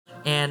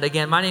And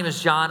again, my name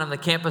is John. I'm the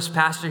campus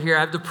pastor here. I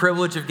have the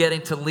privilege of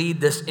getting to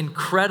lead this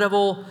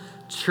incredible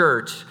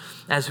church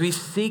as we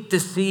seek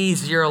to see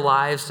zero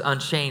lives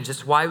unchanged.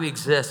 It's why we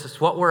exist. It's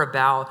what we're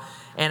about.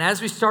 And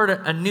as we start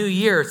a new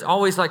year, it's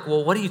always like,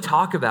 well, what do you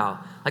talk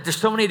about? Like there's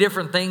so many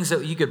different things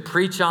that you could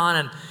preach on.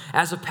 And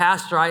as a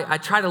pastor, I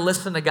try to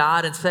listen to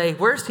God and say,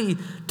 where's he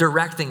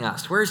directing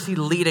us? Where's he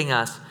leading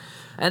us?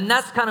 And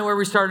that's kind of where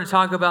we started to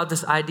talk about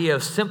this idea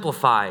of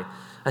Simplify,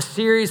 a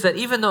series that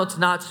even though it's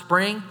not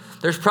spring,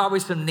 there's probably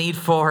some need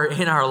for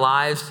in our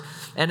lives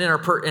and in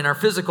our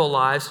physical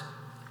lives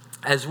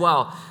as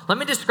well. Let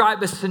me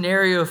describe a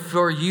scenario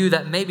for you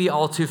that may be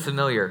all too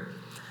familiar.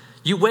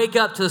 You wake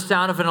up to the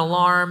sound of an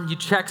alarm, you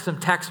check some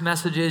text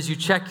messages, you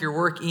check your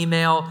work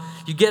email,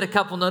 you get a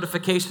couple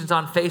notifications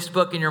on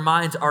Facebook, and your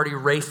mind's already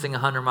racing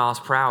 100 miles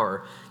per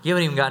hour. You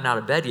haven't even gotten out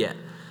of bed yet.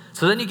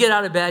 So then you get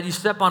out of bed, you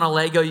step on a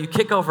Lego, you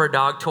kick over a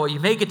dog toy, you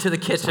make it to the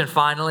kitchen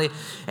finally,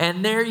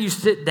 and there you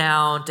sit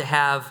down to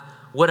have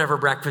whatever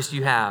breakfast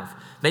you have.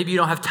 Maybe you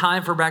don't have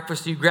time for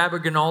breakfast, so you grab a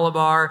granola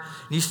bar,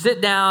 and you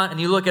sit down and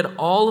you look at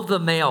all of the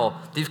mail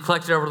that you've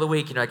collected over the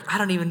week, and you're like, I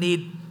don't even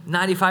need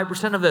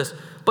 95% of this.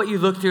 But you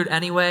look through it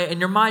anyway, and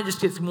your mind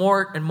just gets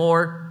more and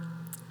more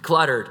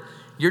cluttered.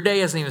 Your day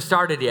hasn't even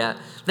started yet.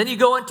 Then you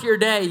go into your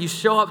day, you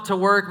show up to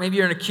work, maybe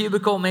you're in a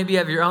cubicle, maybe you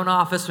have your own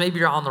office, maybe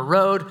you're on the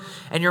road,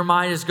 and your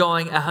mind is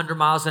going 100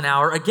 miles an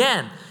hour.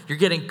 Again, you're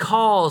getting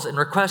calls and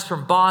requests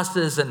from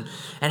bosses and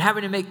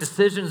having to make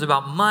decisions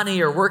about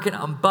money or working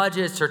on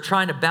budgets or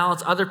trying to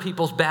balance other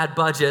people's bad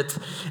budgets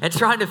and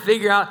trying to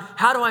figure out,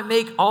 how do I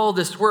make all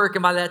this work?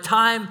 And by that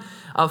time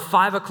of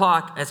 5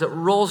 o'clock, as it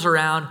rolls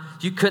around,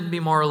 you couldn't be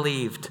more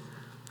relieved.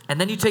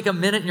 And then you take a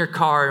minute in your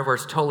car where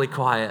it's totally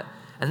quiet.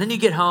 And then you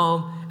get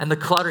home and the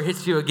clutter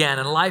hits you again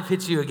and life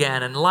hits you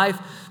again and life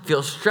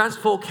feels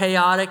stressful,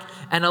 chaotic,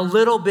 and a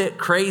little bit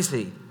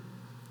crazy.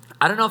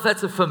 I don't know if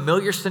that's a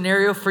familiar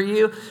scenario for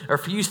you or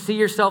if you see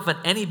yourself in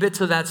any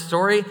bits of that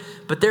story,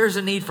 but there's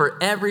a need for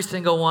every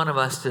single one of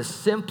us to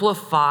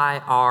simplify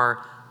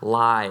our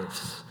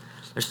lives.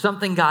 There's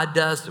something God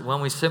does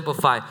when we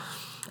simplify.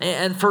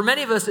 And for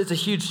many of us, it's a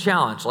huge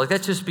challenge. Like,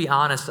 let's just be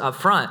honest up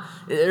front.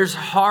 There's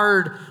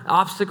hard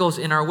obstacles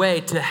in our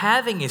way to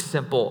having a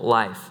simple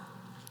life.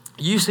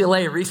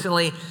 UCLA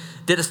recently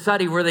did a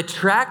study where they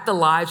tracked the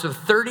lives of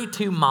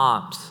 32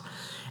 moms.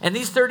 And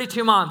these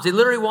 32 moms, they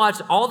literally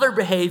watched all their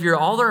behavior,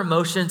 all their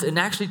emotions, and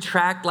actually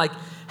tracked like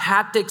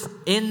haptics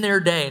in their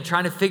day and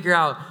trying to figure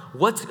out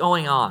what's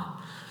going on.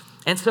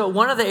 And so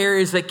one of the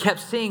areas they kept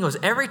seeing was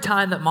every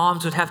time that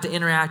moms would have to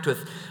interact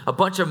with a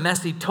bunch of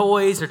messy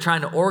toys or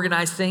trying to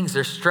organize things,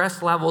 their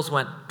stress levels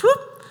went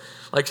whoop,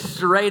 like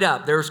straight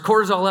up. There was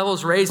cortisol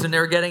levels raised and they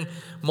were getting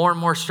more and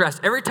more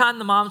stressed. Every time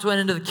the moms went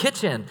into the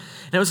kitchen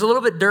and it was a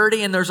little bit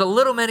dirty and there's a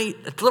little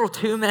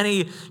too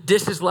many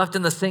dishes left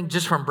in the sink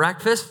just from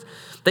breakfast,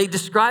 they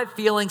described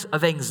feelings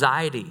of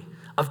anxiety,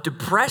 of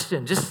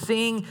depression, just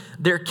seeing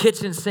their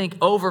kitchen sink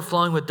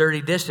overflowing with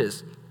dirty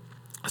dishes.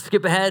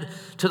 Skip ahead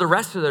to the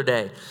rest of their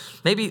day.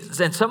 Maybe,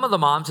 and some of the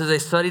moms, as they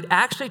studied,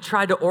 actually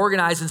tried to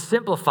organize and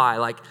simplify,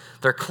 like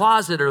their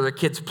closet or their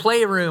kids'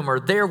 playroom or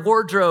their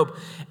wardrobe,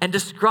 and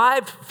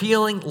described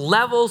feeling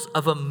levels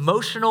of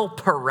emotional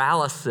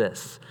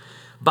paralysis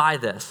by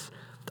this.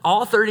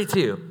 All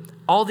 32,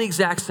 all the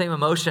exact same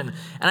emotion.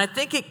 And I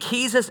think it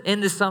keys us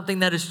into something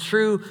that is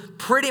true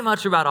pretty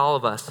much about all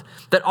of us,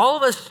 that all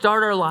of us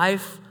start our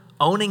life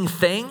owning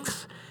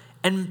things,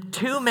 and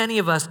too many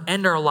of us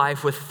end our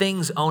life with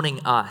things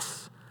owning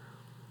us.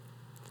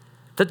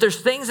 That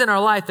there's things in our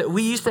life that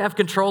we used to have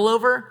control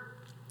over.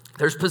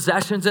 There's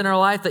possessions in our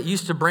life that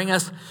used to bring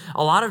us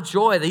a lot of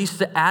joy. They used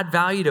to add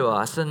value to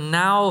us. And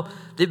now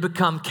they've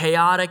become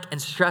chaotic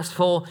and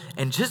stressful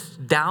and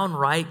just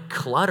downright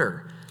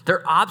clutter.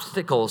 They're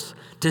obstacles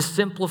to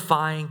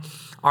simplifying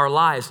our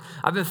lives.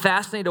 I've been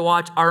fascinated to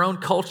watch our own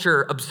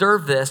culture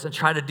observe this and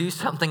try to do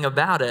something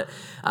about it.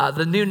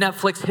 The new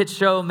Netflix hit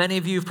show, many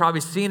of you have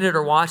probably seen it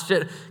or watched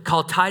it,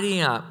 called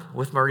Tidying Up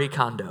with Marie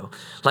Kondo.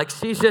 Like,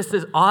 she's just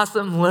this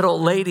awesome little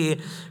lady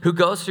who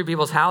goes through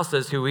people's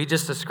houses, who we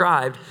just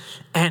described,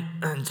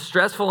 and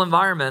stressful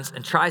environments,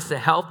 and tries to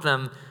help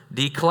them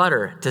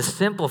declutter, to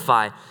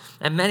simplify.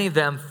 And many of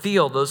them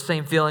feel those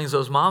same feelings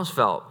those moms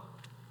felt.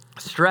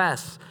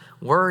 Stress,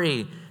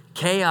 worry,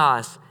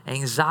 chaos,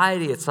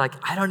 anxiety. It's like,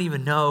 I don't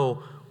even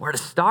know where to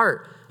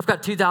start. I've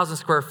got 2,000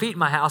 square feet in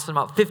my house and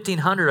about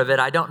 1,500 of it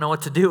I don't know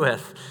what to do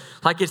with.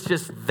 Like, it's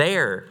just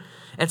there.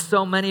 And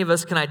so many of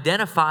us can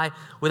identify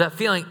with that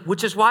feeling,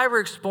 which is why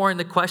we're exploring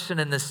the question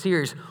in this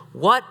series,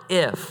 what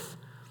if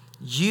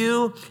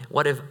you,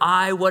 what if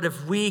I, what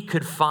if we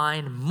could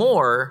find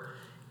more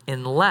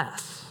in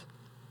less?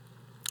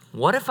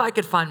 What if I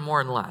could find more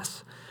in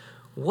less?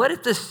 What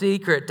if the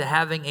secret to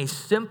having a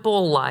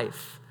simple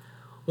life,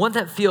 one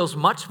that feels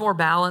much more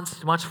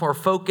balanced, much more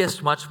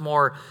focused, much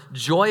more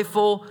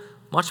joyful,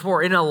 much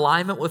more in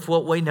alignment with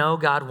what we know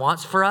God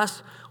wants for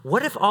us,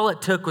 what if all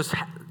it took was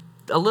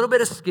a little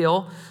bit of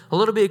skill, a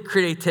little bit of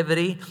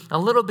creativity, a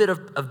little bit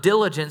of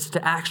diligence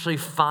to actually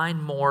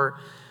find more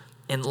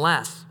in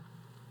less?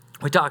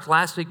 We talked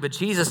last week, but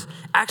Jesus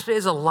actually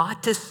has a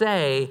lot to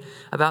say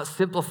about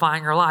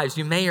simplifying our lives.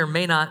 You may or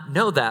may not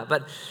know that,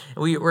 but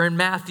we were in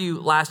Matthew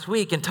last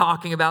week and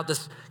talking about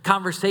this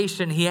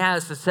conversation he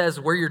has that says,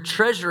 where your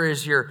treasure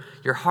is, your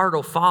heart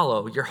will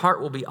follow. Your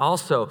heart will be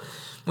also.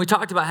 We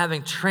talked about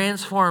having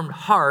transformed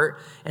heart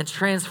and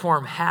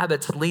transformed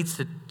habits leads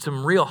to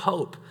some real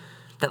hope,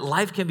 that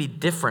life can be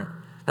different,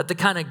 that the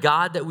kind of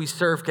God that we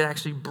serve can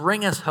actually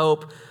bring us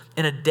hope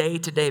in a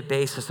day-to-day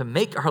basis and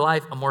make our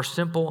life a more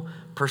simple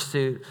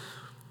pursuit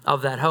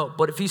of that hope.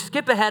 But if you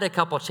skip ahead a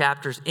couple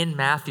chapters in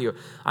Matthew,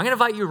 I'm going to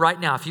invite you right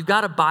now, if you've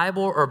got a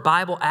Bible or a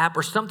Bible app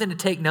or something to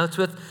take notes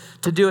with,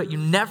 to do it. You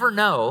never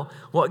know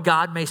what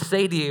God may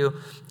say to you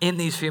in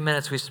these few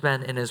minutes we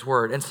spend in his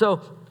word. And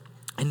so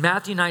in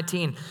Matthew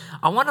 19,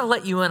 I want to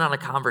let you in on a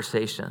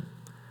conversation.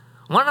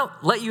 I want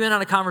to let you in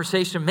on a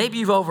conversation maybe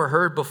you've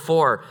overheard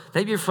before.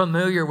 Maybe you're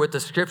familiar with the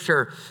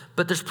scripture,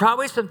 but there's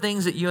probably some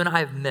things that you and I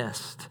have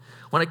missed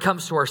when it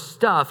comes to our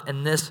stuff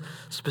in this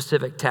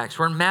specific text.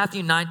 We're in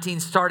Matthew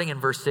 19, starting in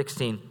verse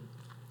 16.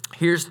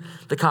 Here's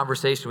the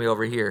conversation we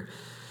overhear.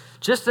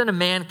 Just then a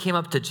man came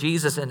up to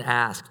Jesus and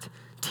asked,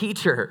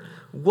 "Teacher,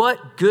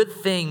 what good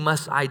thing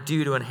must I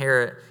do to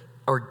inherit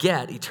or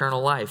get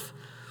eternal life?"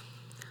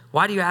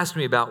 "Why do you ask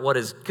me about what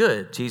is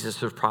good?"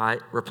 Jesus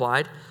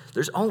replied.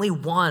 "There's only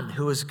one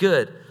who is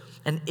good.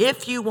 And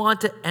if you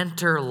want to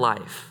enter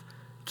life,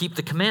 keep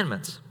the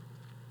commandments."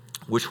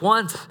 "Which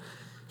ones?"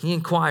 he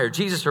inquired.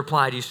 Jesus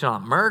replied, "You shall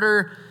not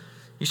murder,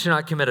 you shall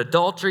not commit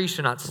adultery, you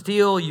shall not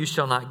steal, you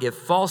shall not give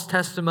false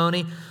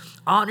testimony,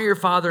 honor your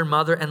father and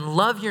mother, and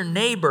love your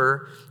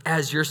neighbor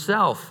as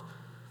yourself."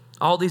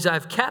 "All these I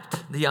have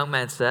kept," the young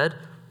man said.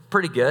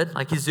 Pretty good,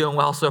 like he's doing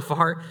well so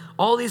far.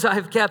 "All these I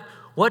have kept.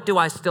 What do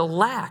I still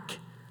lack?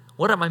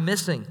 What am I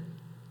missing?"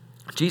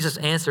 Jesus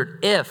answered,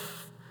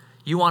 "If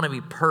you want to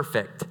be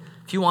perfect,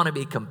 if you want to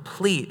be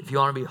complete, if you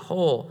want to be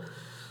whole,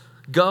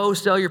 go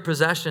sell your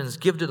possessions,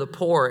 give to the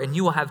poor, and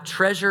you will have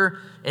treasure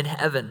in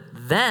heaven.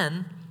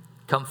 Then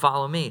come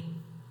follow me."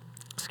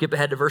 Skip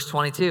ahead to verse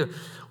 22.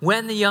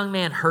 When the young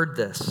man heard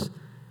this,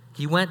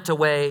 he went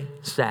away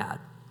sad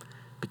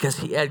because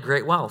he had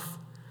great wealth.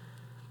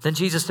 Then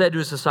Jesus said to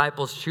his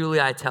disciples, "Truly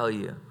I tell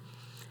you,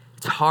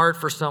 it's hard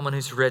for someone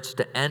who's rich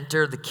to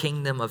enter the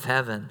kingdom of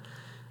heaven.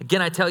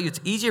 Again, I tell you, it's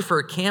easier for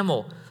a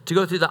camel to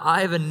go through the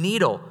eye of a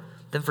needle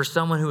than for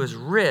someone who is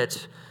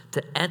rich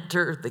to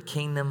enter the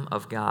kingdom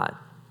of God."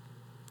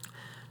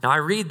 Now, I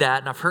read that,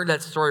 and I've heard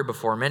that story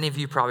before. Many of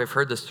you probably have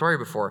heard this story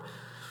before.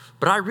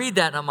 But I read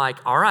that, and I'm like,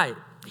 all right,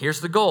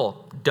 here's the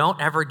goal. Don't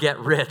ever get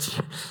rich.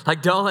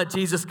 Like, don't let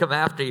Jesus come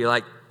after you.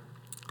 Like,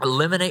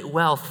 eliminate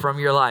wealth from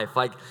your life.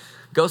 Like,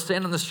 go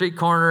stand on the street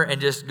corner and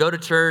just go to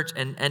church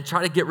and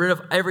try to get rid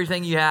of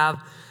everything you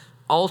have.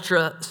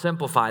 Ultra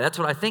simplify. That's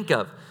what I think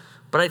of.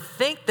 But I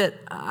think that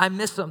I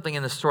missed something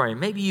in the story.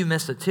 Maybe you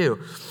missed it too.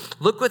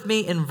 Look with me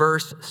in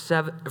verse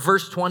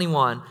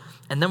 21,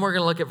 and then we're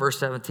going to look at verse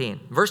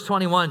 17. Verse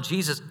 21,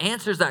 Jesus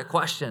answers that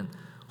question.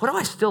 What do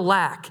I still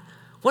lack?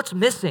 What's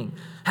missing?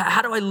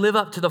 How do I live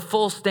up to the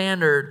full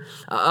standard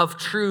of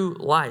true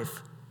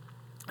life?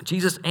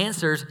 Jesus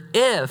answers,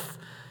 "If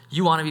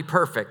you want to be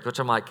perfect," which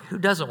I'm like, who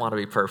doesn't want to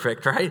be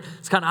perfect, right?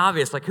 It's kind of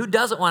obvious. Like, who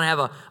doesn't want to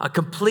have a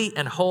complete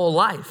and whole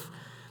life?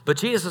 But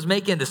Jesus is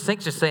making a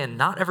distinction, saying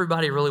not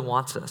everybody really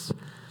wants this.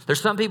 There's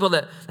some people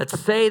that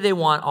say they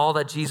want all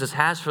that Jesus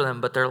has for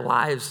them, but their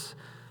lives,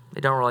 they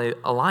don't really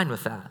align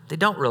with that. They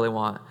don't really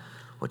want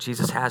what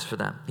Jesus has for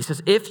them. He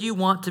says, if you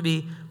want to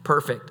be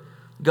perfect,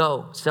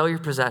 go, sell your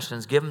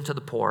possessions, give them to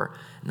the poor,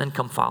 and then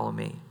come follow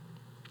me.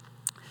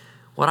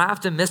 What I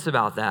often miss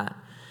about that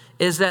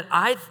is that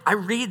I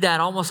read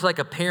that almost like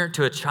a parent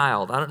to a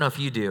child. I don't know if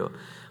you do.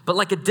 But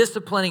like a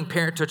disciplining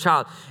parent to a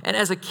child. And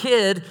as a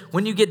kid,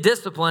 when you get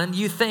disciplined,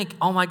 you think,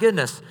 oh my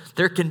goodness,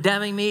 they're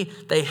condemning me,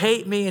 they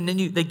hate me, and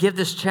then they give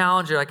this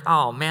challenge. You're like,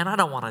 oh man, I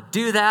don't want to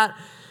do that.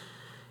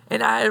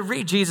 And I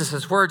read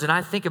Jesus' words, and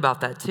I think about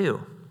that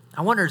too.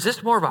 I wonder, is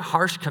this more of a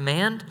harsh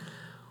command?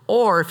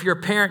 Or if you're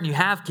a parent and you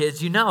have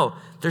kids, you know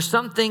there's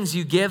some things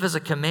you give as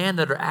a command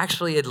that are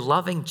actually a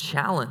loving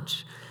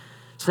challenge.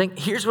 Saying,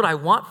 here's what I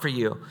want for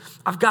you.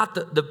 I've got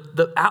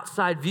the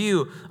outside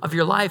view of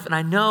your life, and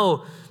I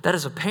know that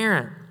as a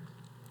parent,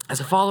 as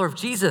a follower of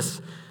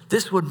Jesus,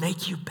 this would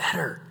make you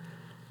better.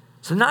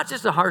 So not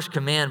just a harsh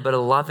command, but a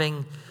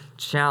loving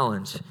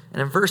challenge.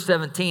 And in verse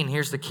 17,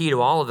 here's the key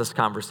to all of this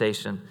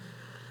conversation.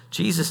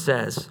 Jesus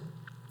says,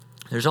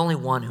 there's only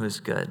one who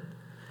is good.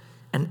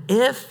 And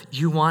if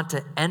you want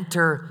to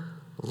enter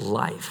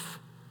life,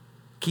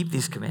 keep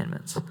these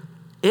commandments.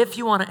 If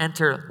you want to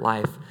enter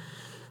life.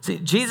 See,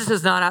 Jesus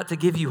is not out to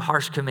give you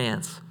harsh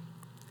commands.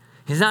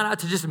 He's not out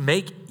to just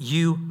make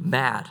you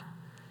mad.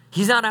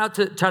 He's not out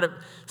to try to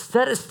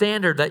set a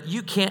standard that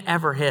you can't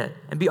ever hit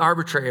and be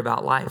arbitrary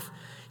about life.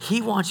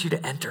 He wants you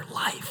to enter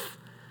life.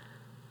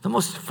 The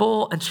most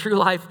full and true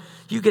life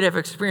you could ever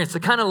experience.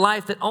 The kind of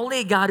life that only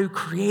a God who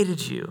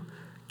created you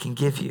can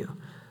give you.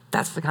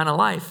 That's the kind of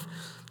life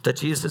that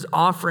Jesus is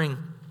offering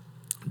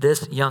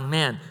this young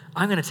man.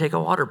 I'm going to take a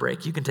water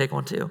break. You can take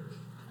one too.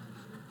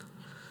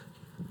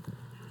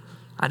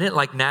 I didn't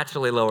like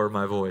naturally lower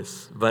my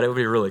voice, but it would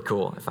be really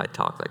cool if I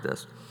talked like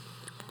this.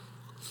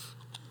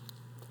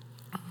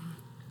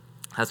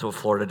 That's what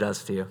Florida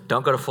does to you.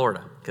 Don't go to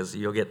Florida because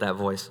you'll get that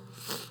voice.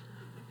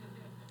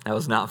 That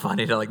was not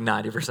funny to like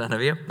 90%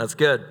 of you. That's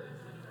good.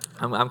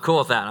 I'm cool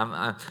with that.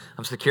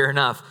 I'm secure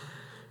enough.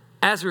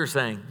 As we were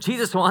saying,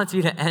 Jesus wants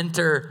you to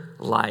enter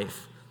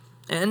life.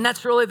 And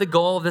that's really the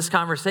goal of this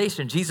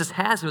conversation Jesus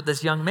has with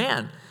this young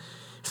man,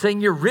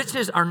 saying your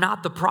riches are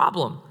not the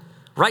problem.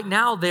 Right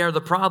now, they are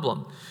the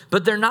problem,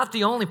 but they're not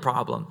the only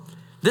problem.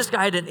 This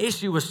guy had an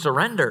issue with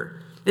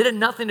surrender. It had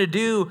nothing to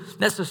do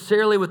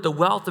necessarily with the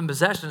wealth and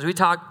possessions. We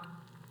talked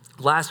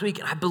last week,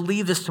 and I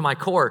believe this to my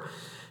core.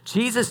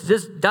 Jesus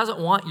just doesn't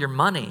want your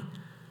money.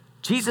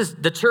 Jesus,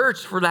 the church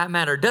for that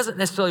matter, doesn't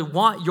necessarily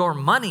want your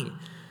money.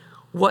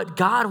 What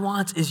God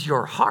wants is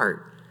your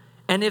heart.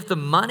 And if the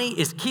money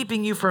is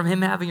keeping you from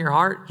him having your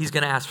heart, he's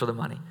going to ask for the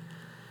money.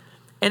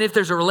 And if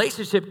there's a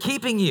relationship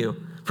keeping you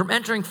from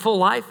entering full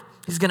life,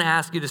 he's going to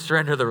ask you to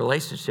surrender the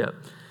relationship.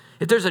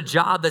 If there's a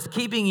job that's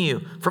keeping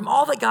you from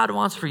all that God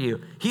wants for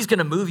you, he's going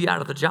to move you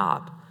out of the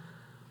job.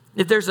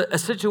 If there's a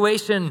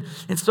situation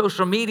in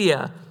social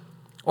media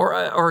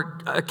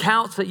or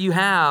accounts that you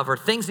have or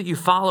things that you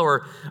follow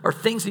or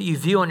things that you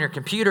view on your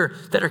computer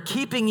that are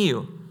keeping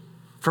you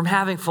from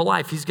having full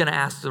life, he's going to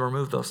ask to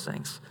remove those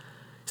things.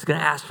 He's going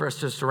to ask for us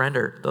to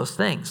surrender those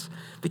things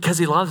because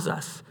he loves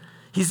us.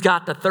 He's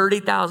got the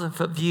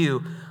 30,000-foot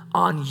view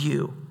on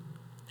you,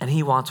 and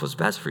he wants what's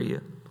best for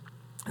you.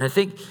 And I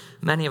think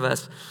many of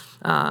us,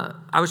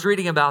 I was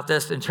reading about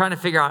this and trying to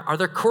figure out, are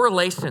there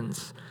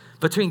correlations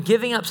between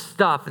giving up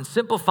stuff and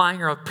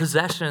simplifying our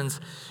possessions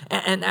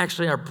and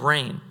actually our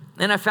brain?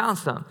 And I found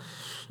some.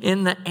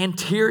 In the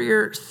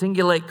anterior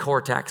cingulate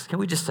cortex. Can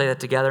we just say that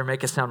together,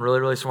 make it sound really,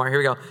 really smart? Here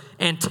we go.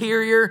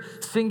 Anterior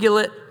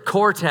cingulate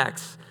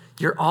cortex.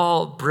 You're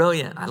all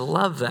brilliant. I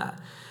love that.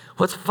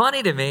 What's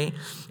funny to me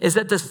is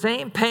that the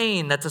same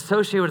pain that's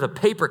associated with a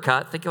paper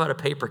cut, think about a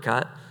paper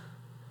cut.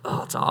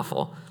 Oh, it's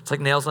awful. It's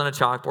like nails on a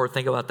chalkboard.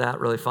 Think about that.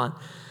 Really fun.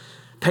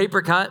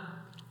 Paper cut,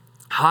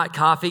 hot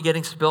coffee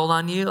getting spilled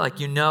on you. Like,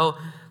 you know,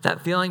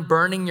 that feeling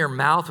burning your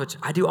mouth, which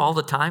I do all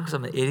the time because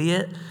I'm an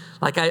idiot.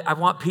 Like, I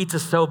want pizza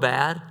so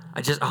bad.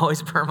 I just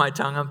always burn my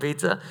tongue on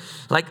pizza.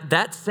 Like,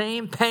 that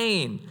same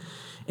pain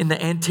in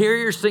the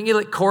anterior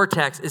cingulate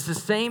cortex is the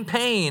same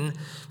pain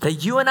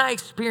that you and I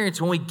experience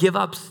when we give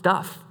up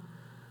stuff.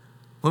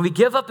 When we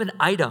give up an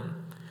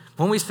item.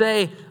 When we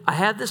say, I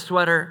have this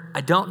sweater,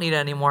 I don't need it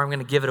anymore, I'm going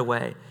to give it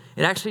away.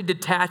 It actually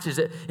detaches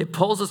it. It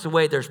pulls us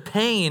away. There's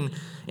pain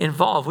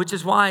involved, which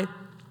is why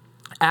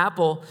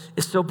Apple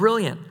is so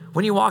brilliant.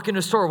 When you walk into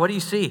a store, what do you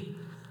see?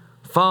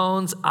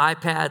 Phones,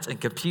 iPads, and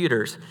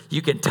computers.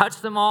 You can touch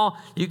them all.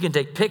 You can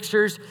take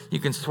pictures. You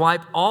can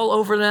swipe all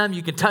over them.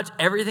 You can touch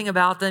everything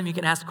about them. You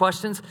can ask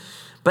questions.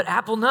 But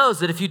Apple knows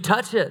that if you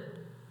touch it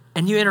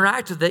and you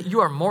interact with it, you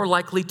are more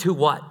likely to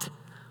what?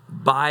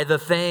 Buy the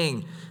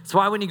thing. That's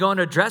why when you go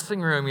into a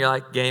dressing room, you're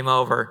like, game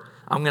over.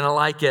 I'm going to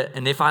like it.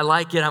 And if I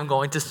like it, I'm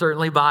going to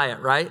certainly buy it,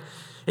 right?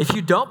 If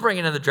you don't bring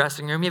it into the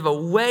dressing room, you have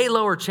a way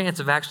lower chance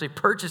of actually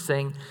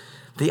purchasing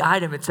the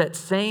item. It's that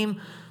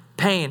same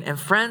pain. And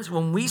friends,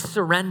 when we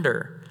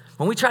surrender,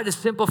 when we try to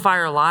simplify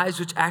our lives,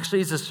 which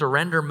actually is a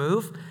surrender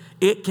move,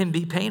 it can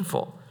be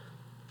painful.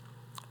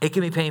 It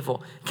can be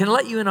painful. Can I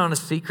let you in on a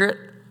secret?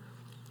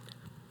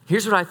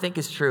 Here's what I think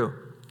is true.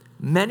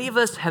 Many of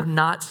us have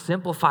not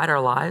simplified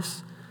our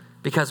lives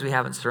because we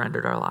haven't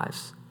surrendered our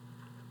lives.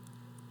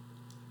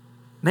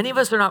 Many of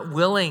us are not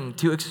willing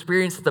to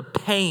experience the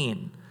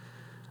pain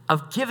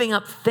of giving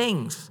up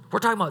things. We're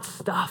talking about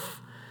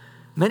stuff.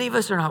 Many of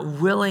us are not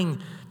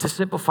willing to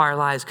simplify our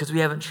lives because we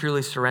haven't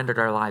truly surrendered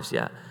our lives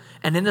yet.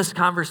 And in this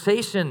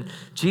conversation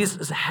Jesus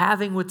is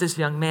having with this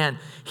young man,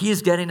 he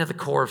is getting to the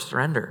core of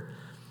surrender.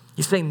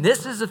 He's saying,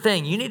 this is the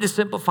thing. You need to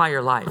simplify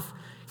your life.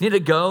 You need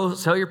to go,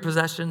 sell your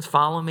possessions,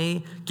 follow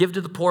me, give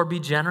to the poor, be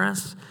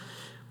generous.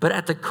 But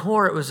at the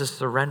core, it was a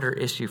surrender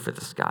issue for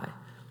this guy.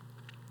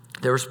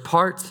 There was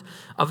parts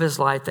of his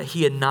life that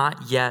he had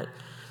not yet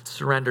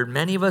surrendered.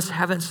 Many of us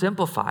haven't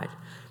simplified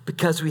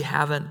because we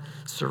haven't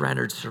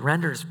surrendered.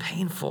 Surrender is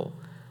painful.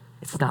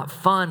 It's not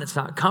fun. It's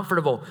not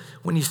comfortable.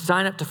 When you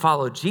sign up to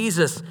follow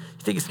Jesus, you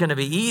think it's going to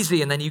be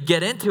easy, and then you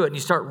get into it and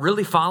you start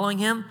really following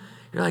him.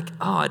 You're like,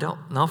 oh, I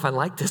don't know if I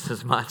like this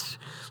as much.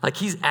 Like,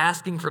 he's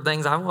asking for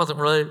things I wasn't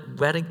really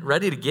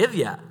ready to give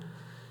yet.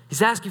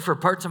 He's asking for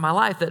parts of my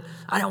life that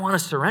I don't want to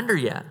surrender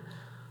yet.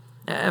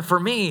 And for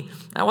me,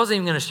 I wasn't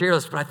even going to share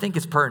this, but I think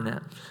it's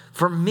pertinent.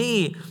 For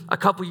me, a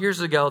couple years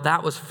ago,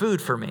 that was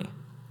food for me.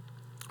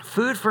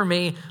 Food for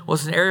me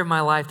was an area of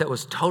my life that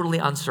was totally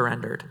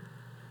unsurrendered.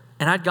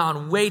 And I'd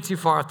gone way too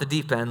far off the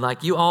deep end.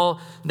 Like, you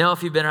all know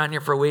if you've been around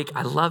here for a week,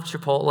 I love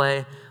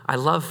Chipotle. I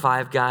love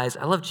Five Guys.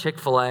 I love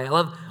Chick-fil-A. I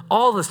love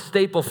all the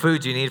staple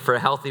foods you need for a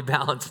healthy,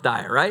 balanced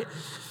diet, right?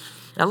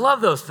 I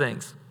love those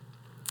things.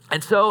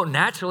 And so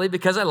naturally,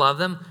 because I love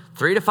them,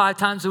 3 to 5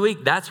 times a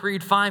week, that's where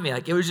you'd find me.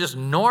 Like, it was just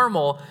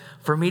normal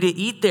for me to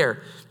eat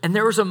there. And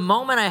there was a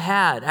moment I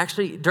had,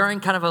 actually during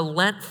kind of a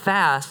Lent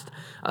fast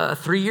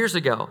 3 years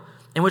ago,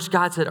 in which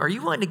God said, are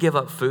you willing to give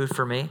up food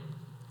for me?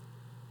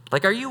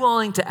 Like, are you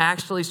willing to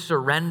actually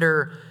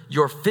surrender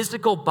your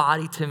physical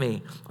body to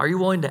me? Are you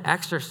willing to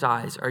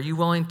exercise? Are you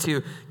willing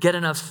to get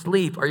enough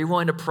sleep? Are you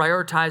willing to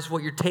prioritize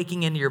what you're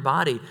taking into your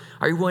body?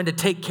 Are you willing to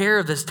take care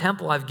of this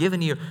temple I've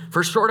given you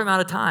for a short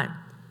amount of time?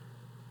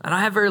 And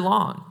I have very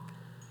long.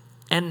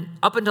 And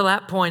up until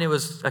that point, it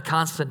was a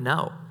constant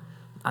no.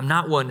 I'm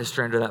not willing to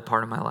surrender that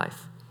part of my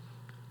life.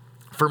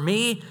 For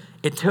me,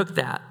 it took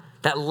that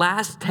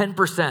last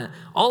 10%.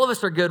 All of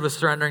us are good with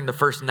surrendering the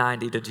first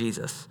 90 to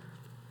Jesus.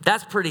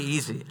 That's pretty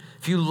easy.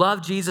 If you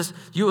love Jesus,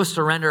 you will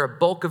surrender a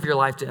bulk of your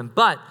life to him.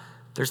 But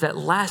there's that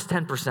last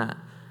 10%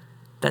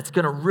 that's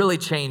going to really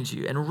change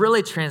you and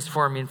really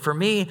transform you. And for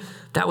me,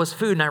 that was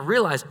food. And I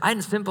realized I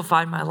hadn't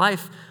simplified my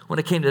life when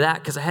it came to that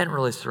because I hadn't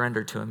really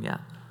surrendered to him yet.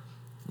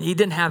 He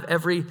didn't have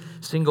every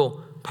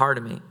single part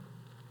of me.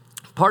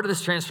 Part of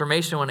this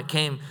transformation when it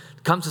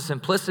comes to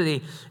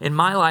simplicity in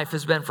my life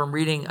has been from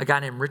reading a guy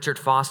named Richard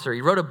Foster.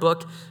 He wrote a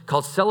book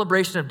called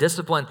Celebration of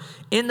Discipline.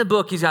 In the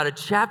book, he's got a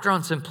chapter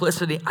on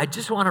simplicity. I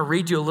just want to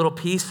read you a little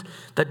piece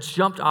that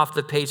jumped off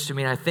the page to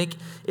me, and I think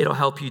it'll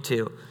help you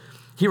too.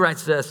 He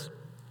writes this: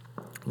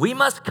 we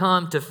must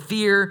come to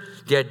fear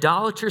the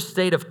idolatrous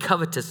state of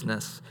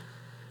covetousness,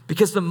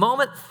 because the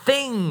moment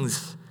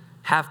things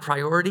have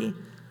priority,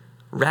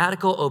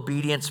 radical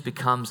obedience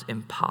becomes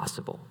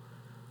impossible.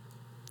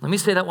 Let me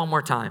say that one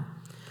more time.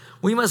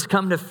 We must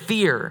come to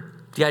fear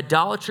the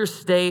idolatrous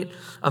state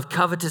of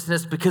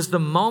covetousness, because the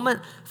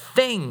moment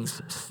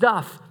things,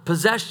 stuff,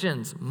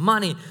 possessions,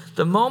 money,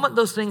 the moment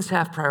those things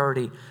have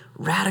priority,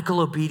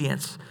 radical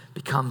obedience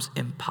becomes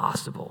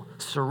impossible.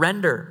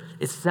 Surrender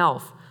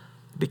itself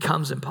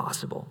becomes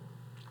impossible.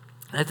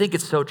 And I think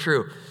it's so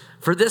true.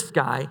 For this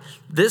guy,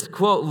 this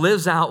quote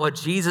lives out what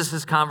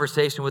Jesus'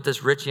 conversation with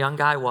this rich young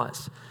guy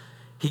was.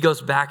 He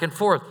goes back and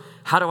forth.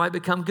 How do I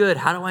become good?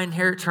 How do I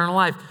inherit eternal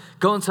life?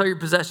 Go and sell your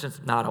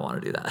possessions. No, I don't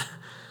want to do that.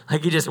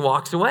 Like, he just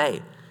walks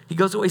away. He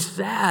goes away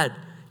sad.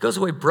 He goes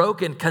away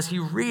broken because he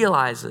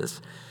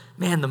realizes,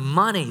 man, the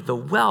money, the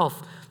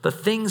wealth, the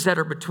things that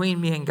are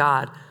between me and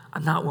God,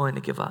 I'm not willing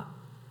to give up.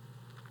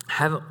 I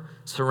haven't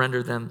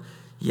surrendered them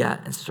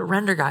yet. And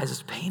surrender, guys,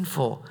 is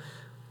painful,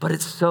 but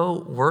it's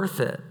so worth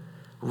it.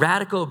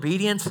 Radical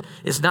obedience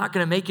is not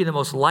going to make you the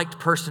most liked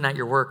person at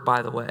your work,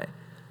 by the way.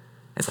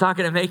 It's not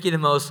going to make you the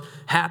most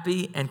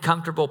happy and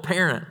comfortable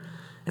parent.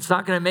 It's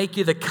not going to make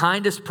you the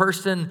kindest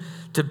person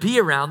to be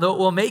around, though it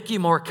will make you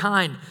more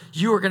kind.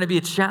 You are going to be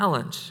a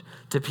challenge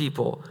to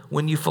people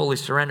when you fully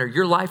surrender.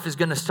 Your life is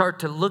going to start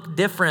to look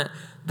different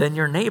than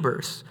your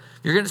neighbors.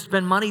 You're going to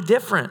spend money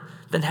different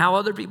than how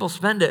other people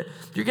spend it.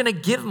 You're going to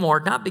give more,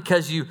 not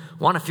because you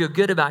want to feel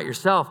good about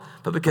yourself,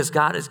 but because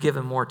God has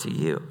given more to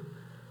you.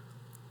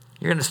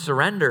 You're going to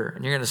surrender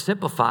and you're going to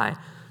simplify,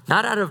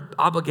 not out of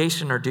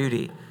obligation or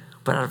duty,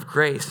 but out of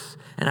grace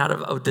and out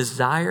of a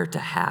desire to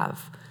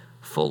have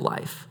full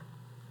life.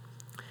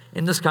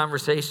 In this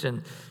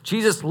conversation,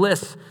 Jesus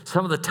lists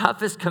some of the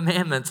toughest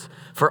commandments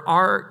for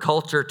our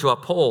culture to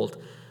uphold.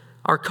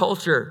 Our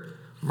culture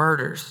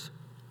murders.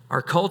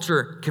 Our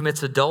culture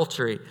commits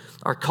adultery.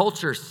 Our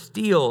culture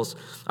steals.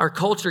 Our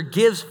culture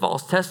gives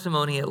false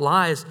testimony. It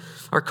lies.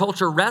 Our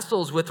culture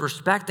wrestles with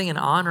respecting and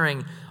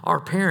honoring our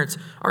parents.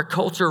 Our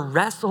culture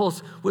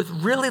wrestles with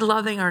really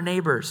loving our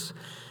neighbors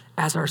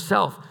as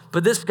ourselves.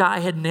 But this guy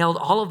had nailed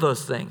all of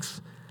those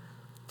things.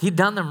 He'd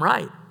done them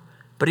right.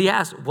 But he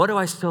asked, what do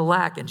I still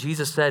lack? And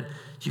Jesus said,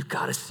 you've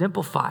got to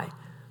simplify.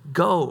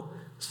 Go,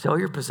 sell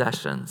your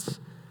possessions,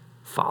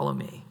 follow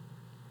me.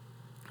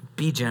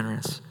 Be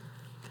generous.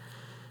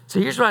 So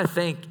here's what I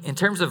think in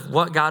terms of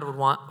what God would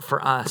want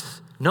for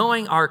us.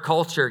 Knowing our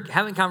culture,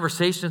 having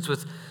conversations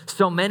with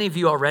so many of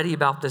you already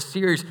about this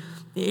series,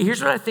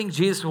 here's what I think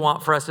Jesus would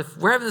want for us. If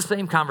we're having the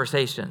same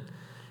conversation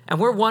and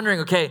we're wondering,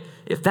 okay,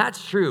 if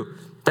that's true,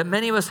 that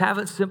many of us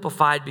haven't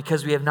simplified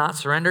because we have not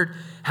surrendered,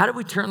 how do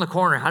we turn the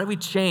corner? How do we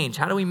change?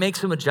 How do we make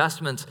some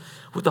adjustments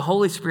with the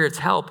Holy Spirit's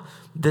help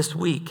this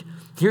week?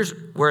 Here's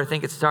where I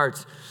think it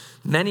starts.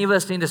 Many of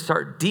us need to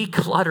start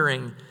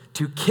decluttering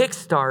to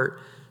kickstart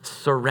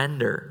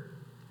surrender.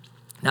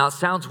 Now, it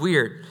sounds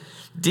weird,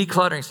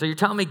 decluttering. So you're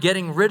telling me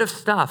getting rid of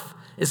stuff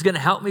is going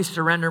to help me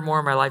surrender more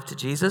of my life to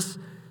Jesus?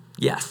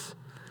 Yes.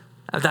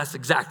 That's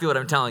exactly what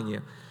I'm telling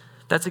you.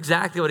 That's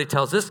exactly what he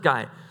tells this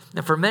guy.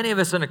 And for many of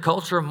us in a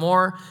culture of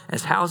more,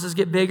 as houses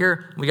get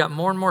bigger, we got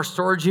more and more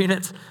storage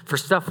units for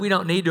stuff we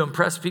don't need to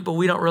impress people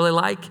we don't really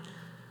like.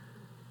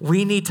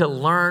 We need to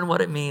learn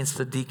what it means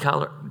to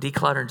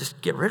declutter and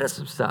just get rid of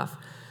some stuff.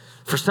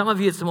 For some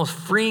of you, it's the most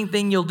freeing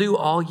thing you'll do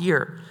all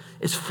year.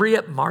 It's free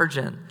up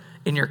margin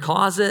in your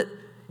closet,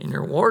 in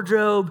your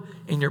wardrobe,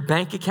 in your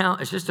bank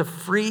account. It's just to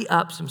free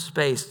up some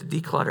space to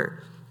declutter,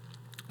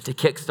 to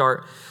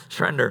kickstart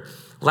surrender.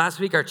 Last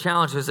week, our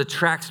challenge was to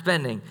track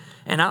spending.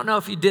 And I don't know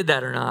if you did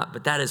that or not,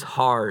 but that is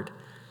hard.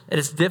 And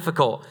it's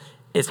difficult.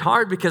 It's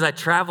hard because I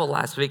traveled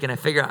last week and I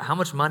figured out how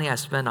much money I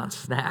spend on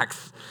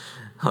snacks.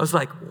 I was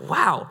like,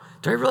 wow,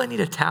 do I really need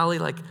to tally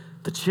like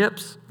the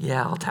chips?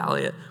 Yeah, I'll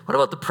tally it. What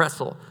about the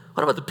pretzel?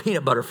 What about the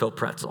peanut butter filled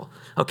pretzel?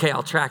 Okay,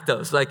 I'll track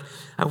those. Like,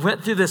 I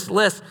went through this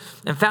list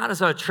and found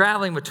as I was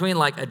traveling between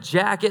like a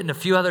jacket and a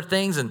few other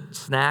things and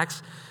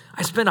snacks,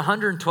 I spent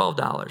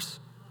 $112.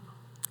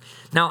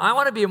 Now, I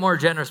want to be a more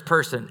generous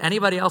person.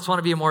 Anybody else want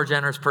to be a more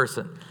generous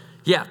person?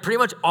 Yeah, pretty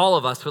much all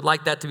of us would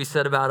like that to be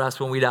said about us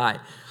when we die.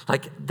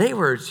 Like, they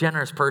were a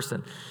generous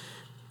person.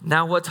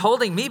 Now, what's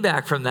holding me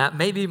back from that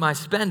may be my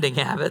spending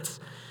habits,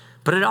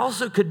 but it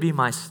also could be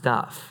my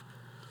stuff.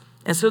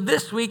 And so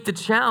this week, the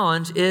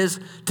challenge is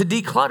to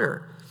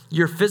declutter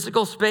your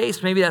physical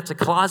space. Maybe that's a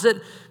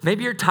closet.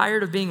 Maybe you're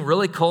tired of being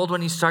really cold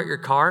when you start your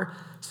car,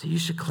 so you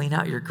should clean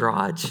out your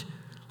garage.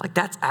 Like,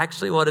 that's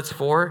actually what it's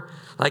for.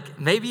 Like,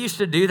 maybe you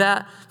should do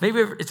that. Maybe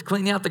it's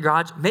cleaning out the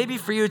garage. Maybe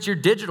for you, it's your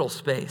digital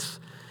space.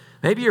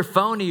 Maybe your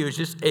phone to you is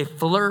just a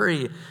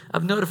flurry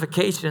of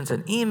notifications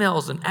and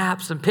emails and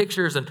apps and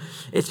pictures, and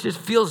it just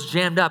feels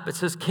jammed up. It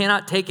says,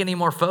 cannot take any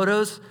more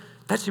photos.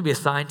 That should be a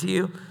sign to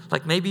you.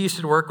 Like, maybe you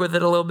should work with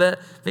it a little bit.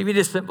 Maybe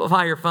just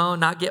simplify your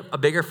phone, not get a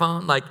bigger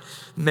phone. Like,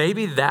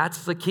 maybe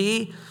that's the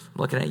key.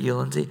 I'm looking at you,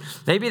 Lindsay.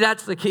 Maybe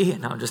that's the key.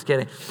 No, I'm just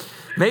kidding.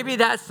 Maybe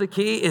that's the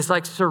key, is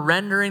like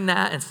surrendering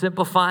that and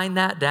simplifying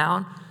that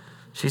down.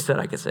 She said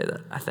I could say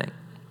that, I think.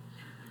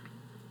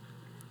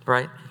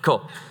 Right?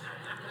 Cool.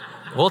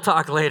 We'll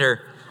talk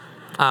later.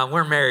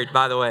 We're married,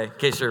 by the way, in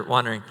case you're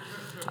wondering.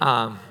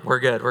 We're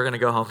good. We're going to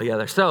go home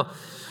together.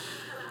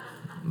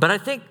 But I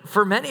think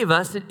for many of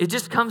us, it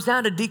just comes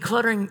down to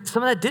decluttering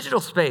some of that digital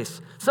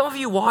space. Some of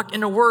you walk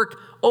into work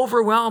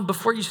overwhelmed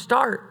before you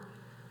start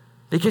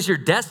because your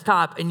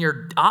desktop and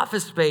your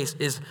office space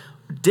is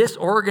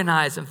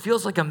disorganized and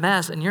feels like a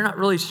mess, and you're not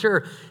really sure.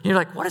 And you're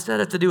like, what does that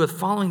have to do with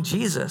following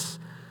Jesus?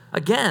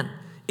 Again,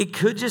 it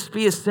could just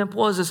be as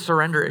simple as a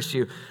surrender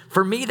issue.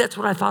 For me, that's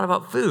what I thought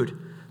about food.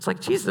 It's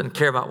like, Jesus doesn't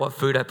care about what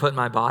food I put in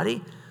my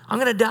body. I'm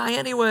going to die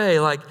anyway.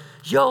 Like,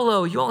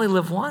 YOLO, you only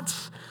live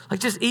once. Like,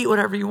 just eat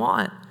whatever you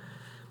want.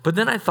 But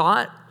then I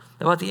thought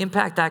about the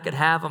impact that could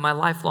have on my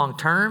life long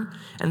term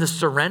and the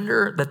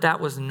surrender that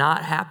was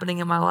not happening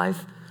in my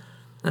life.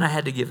 Then I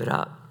had to give it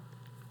up.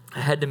 I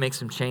had to make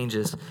some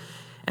changes.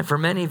 And for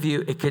many of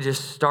you, it could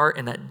just start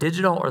in that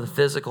digital or the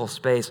physical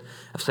space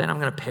of saying, I'm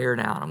going to pare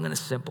down. I'm going to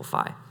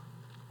simplify.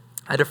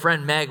 I had a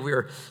friend, Meg. We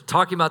were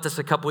talking about this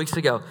a couple weeks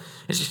ago,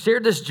 and she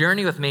shared this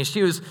journey with me.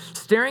 She was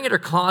staring at her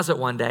closet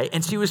one day,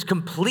 and she was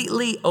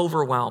completely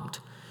overwhelmed.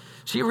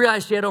 She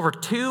realized she had over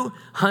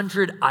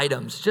 200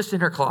 items just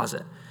in her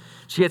closet.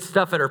 She had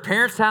stuff at her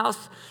parents'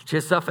 house. She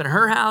had stuff in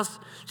her house.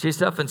 She had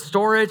stuff in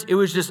storage. It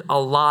was just a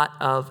lot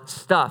of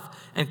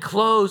stuff. And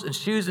clothes and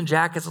shoes and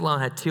jackets alone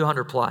had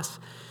 200 plus.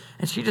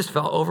 And she just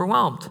felt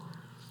overwhelmed.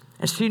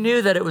 And she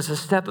knew that it was a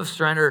step of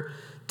surrender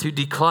to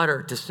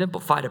declutter, to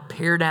simplify, to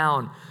pare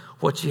down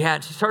what she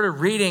had. She started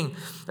reading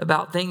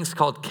about things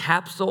called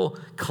capsule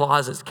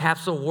closets,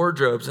 capsule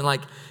wardrobes, and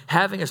like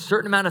having a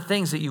certain amount of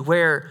things that you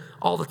wear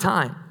all the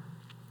time.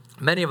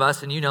 Many of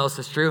us, and you know this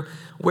is true,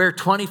 wear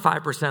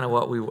 25% of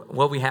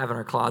what we have in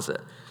our closet.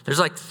 There's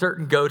like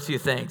certain go-to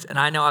things, and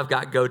I know I've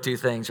got go-to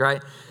things,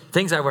 right?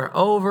 Things I wear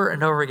over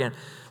and over again.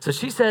 So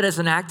she said, as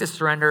an act of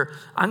surrender,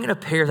 I'm going to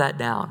pare that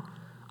down.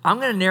 I'm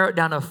going to narrow it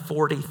down to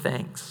 40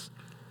 things.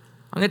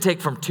 I'm going to take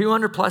from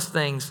 200 plus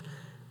things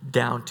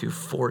down to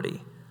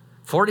 40.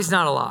 40 is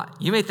not a lot.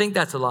 You may think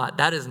that's a lot.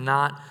 That is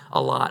not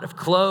a lot. Of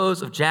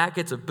clothes, of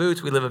jackets, of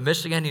boots. We live in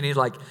Michigan. You need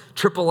like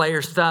triple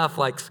layer stuff,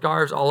 like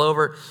scarves all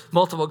over,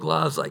 multiple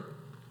gloves. Like,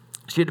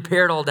 she had to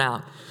pare it all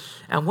down.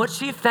 And what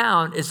she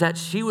found is that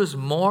she was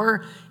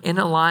more in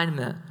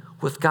alignment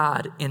with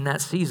God in that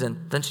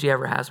season than she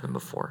ever has been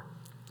before.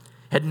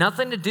 Had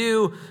nothing to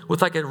do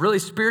with like a really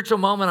spiritual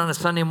moment on a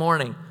Sunday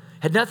morning.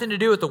 Had nothing to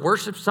do with the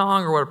worship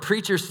song or what a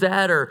preacher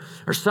said or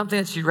something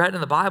that she read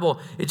in the Bible.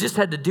 It just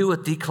had to do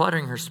with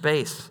decluttering her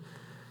space,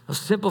 of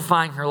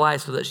simplifying her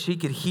life so that she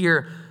could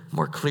hear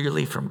more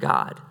clearly from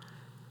God.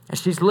 And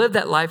she's lived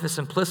that life of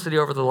simplicity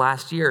over the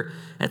last year.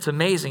 And it's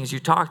amazing as you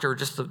talk to her,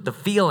 just the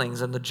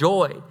feelings and the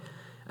joy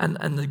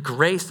and the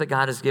grace that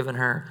God has given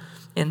her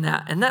in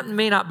that. And that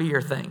may not be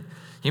your thing.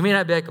 You may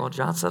not be like, well,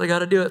 John said I got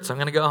to do it, so I'm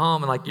going to go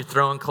home. And like you're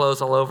throwing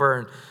clothes all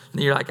over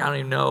and you're like, I don't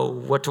even know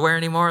what to wear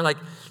anymore. Like,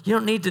 you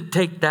don't need to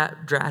take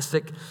that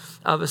drastic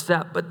of a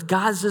step. But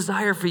God's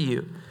desire for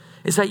you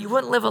is that you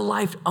wouldn't live a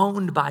life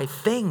owned by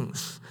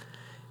things.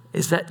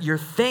 Is that your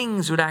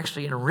things would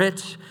actually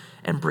enrich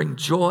and bring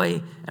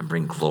joy and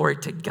bring glory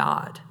to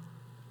God.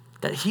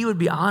 That he would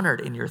be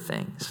honored in your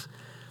things.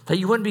 That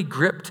you wouldn't be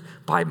gripped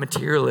by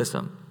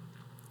materialism.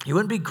 You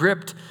wouldn't be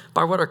gripped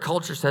by what our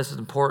culture says is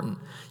important.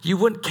 You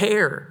wouldn't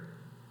care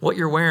what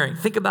you're wearing.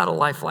 Think about a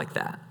life like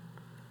that.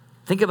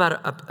 Think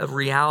about a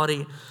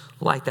reality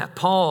like that.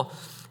 Paul,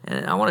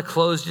 and I want to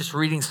close just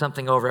reading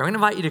something over. I'm going to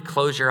invite you to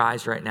close your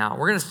eyes right now.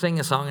 We're going to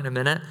sing a song in a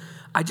minute.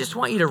 I just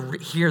want you to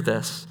hear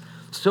this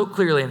so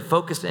clearly and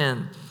focus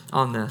in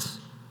on this.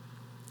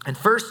 In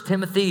 1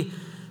 Timothy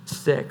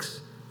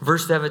 6,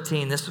 verse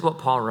 17, this is what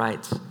Paul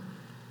writes.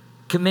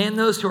 Command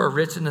those who are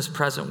rich in this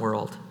present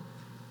world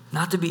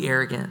not to be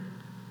arrogant,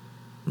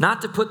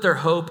 not to put their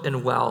hope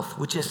in wealth,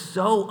 which is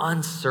so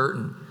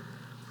uncertain,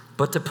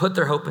 but to put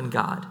their hope in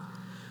God,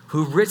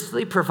 who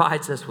richly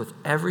provides us with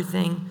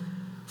everything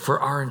for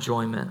our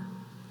enjoyment.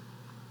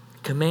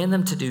 Command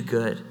them to do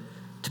good,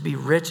 to be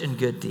rich in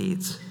good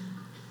deeds,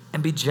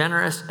 and be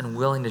generous and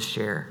willing to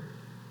share.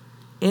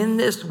 In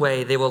this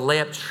way, they will lay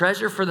up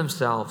treasure for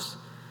themselves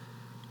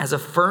as a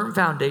firm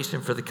foundation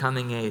for the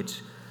coming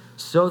age,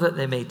 so that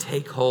they may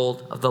take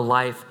hold of the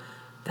life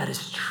that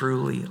is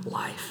truly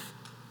life.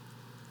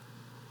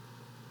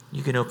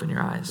 You can open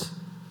your eyes.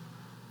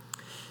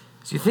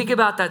 So you think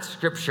about that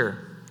scripture,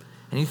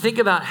 and you think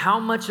about how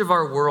much of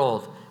our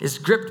world is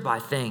gripped by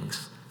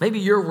things. Maybe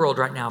your world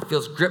right now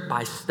feels gripped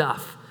by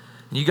stuff.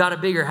 And you got a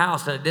bigger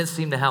house and it didn't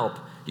seem to help.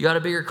 You got a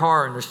bigger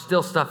car and there's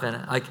still stuff in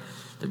it, like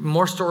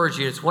more storage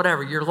units,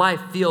 whatever. Your life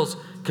feels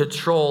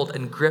controlled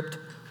and gripped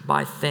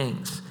by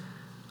things.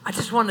 I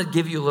just want to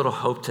give you a little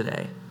hope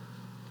today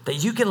that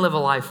you can live a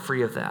life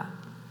free of that.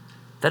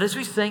 That, as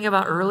we sang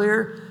about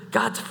earlier,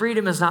 God's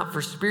freedom is not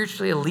for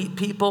spiritually elite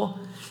people.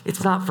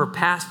 It's not for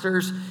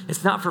pastors.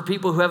 It's not for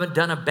people who haven't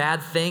done a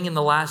bad thing in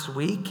the last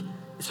week.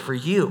 It's for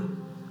you.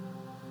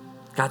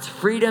 God's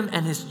freedom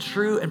and his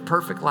true and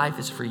perfect life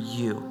is for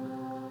you.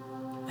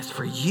 It's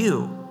for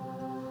you.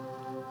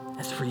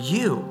 It's for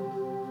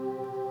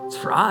you. It's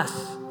for us.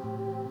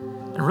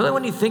 And really,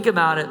 when you think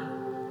about it,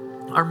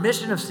 our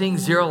mission of seeing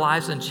zero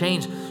lives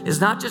unchanged is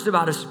not just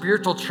about a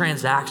spiritual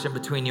transaction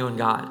between you and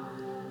God.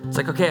 It's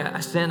like, okay,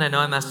 I sinned, I know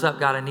I messed up,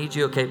 God, I need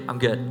you, okay, I'm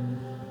good.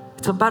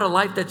 It's about a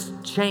life that's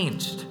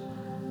changed,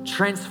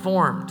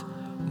 transformed,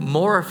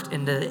 morphed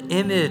into the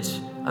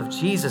image of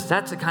Jesus.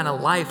 That's the kind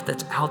of life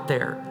that's out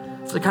there.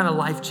 It's the kind of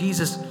life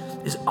Jesus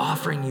is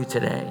offering you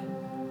today.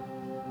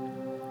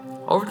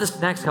 Over this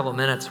next couple of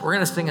minutes, we're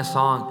going to sing a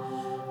song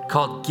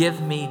called Give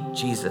Me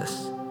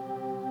Jesus.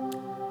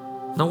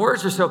 And the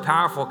words are so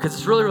powerful because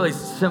it's really, really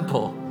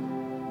simple.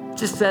 It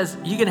just says,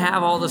 you can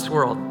have all this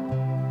world.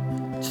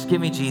 Just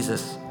give me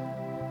Jesus.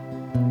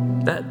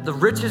 That the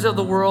riches of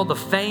the world, the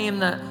fame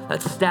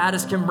that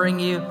status can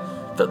bring you,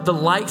 the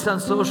likes on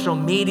social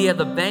media,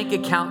 the bank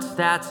account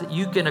stats that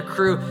you can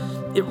accrue,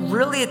 it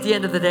really at the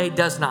end of the day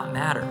does not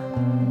matter.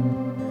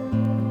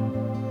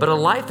 But a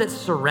life that's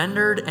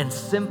surrendered and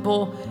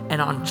simple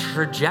and on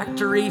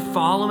trajectory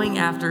following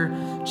after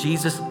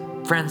Jesus,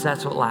 friends,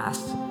 that's what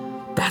lasts.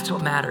 That's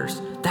what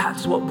matters.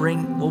 That's what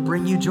will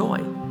bring you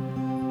joy.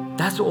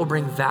 That's what will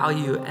bring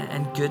value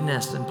and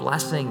goodness and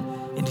blessing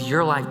into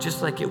your life,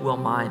 just like it will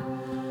mine.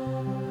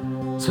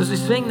 So as we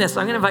sing this,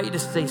 I'm going to invite you to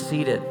stay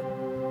seated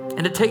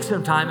and to take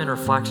some time in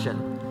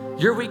reflection.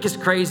 Your week is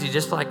crazy,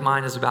 just like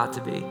mine is about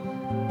to be.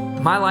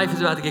 My life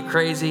is about to get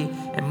crazy,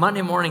 and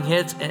Monday morning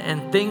hits,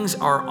 and things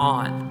are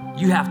on.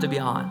 You have to be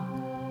on.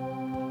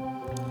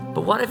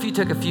 But what if you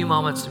took a few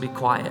moments to be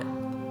quiet,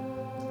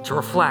 to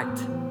reflect,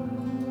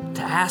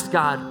 to ask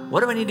God,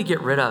 what do I need to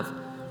get rid of?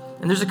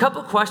 And there's a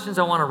couple questions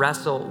I want to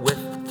wrestle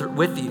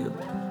with you.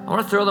 I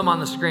want to throw them on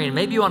the screen.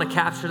 Maybe you want to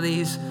capture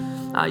these.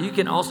 You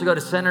can also go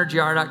to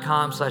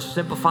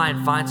centergr.com/simplify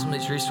and find some of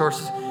these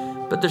resources.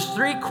 But there's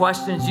 3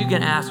 questions you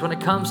can ask when it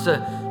comes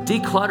to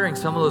decluttering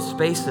some of those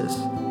spaces.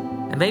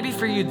 And maybe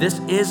for you, this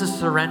is a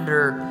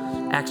surrender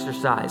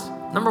exercise.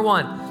 Number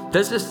 1,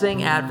 does this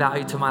thing add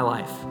value to my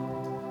life?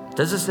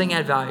 Does this thing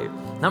add value?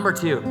 Number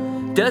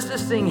 2, does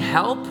this thing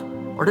help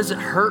or does it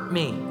hurt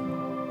me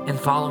in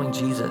following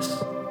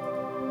Jesus?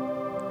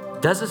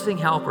 Does this thing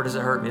help or does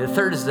it hurt me? The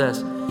third is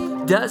this: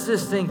 does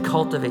this thing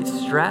cultivate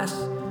stress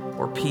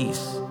or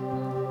peace?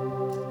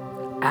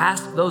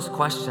 Ask those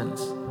questions.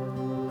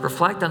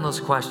 Reflect on those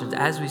questions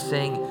as we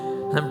sing.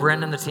 And then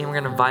Brendan and the team are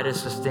going to invite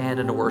us to stand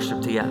and to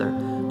worship together.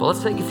 But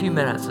let's take a few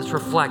minutes. Let's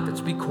reflect. Let's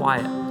be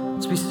quiet.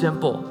 Let's be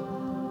simple.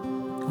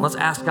 And let's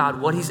ask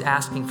God what he's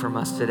asking from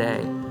us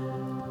today.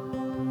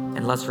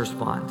 And let's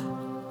respond.